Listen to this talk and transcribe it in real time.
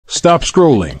Stop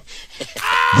scrolling.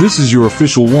 This is your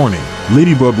official warning.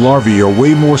 Ladybug larvae are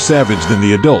way more savage than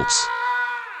the adults.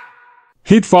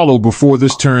 Hit follow before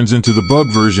this turns into the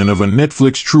bug version of a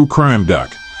Netflix true crime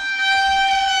doc.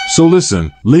 So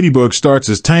listen, Ladybug starts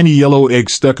as tiny yellow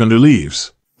eggs stuck under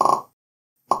leaves.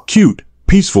 Cute,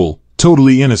 peaceful,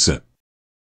 totally innocent.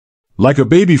 Like a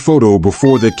baby photo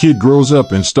before that kid grows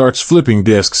up and starts flipping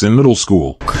desks in middle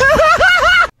school.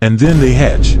 And then they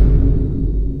hatch.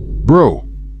 Bro.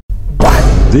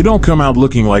 They don't come out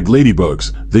looking like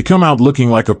ladybugs, they come out looking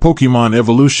like a Pokemon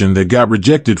evolution that got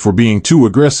rejected for being too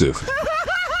aggressive.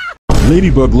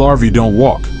 Ladybug larvae don't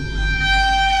walk.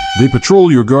 They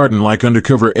patrol your garden like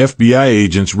undercover FBI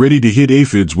agents ready to hit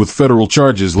aphids with federal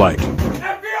charges like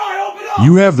FBI, open up!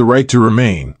 You have the right to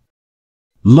remain.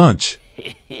 Lunch.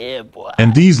 Yeah, boy.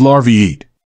 And these larvae eat.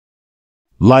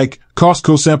 Like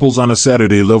Costco samples on a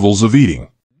Saturday levels of eating.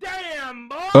 Damn,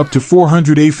 boy. Up to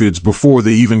 400 aphids before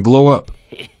they even glow up.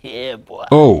 Yeah, boy.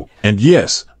 Oh, and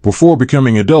yes, before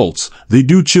becoming adults, they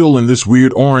do chill in this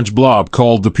weird orange blob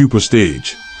called the pupa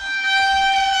stage.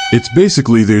 It's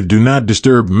basically their do not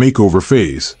disturb makeover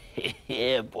phase.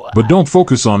 Yeah, boy. But don't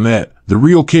focus on that, the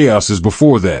real chaos is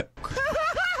before that.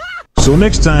 So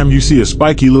next time you see a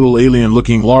spiky little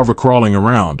alien-looking larva crawling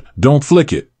around, don't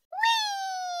flick it.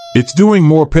 It's doing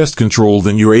more pest control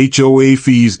than your HOA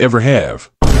fees ever have.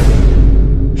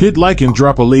 Hit like and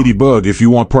drop a ladybug if you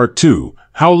want part 2,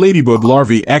 how ladybug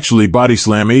larvae actually body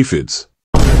slam aphids.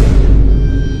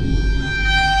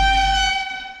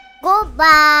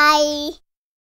 Goodbye.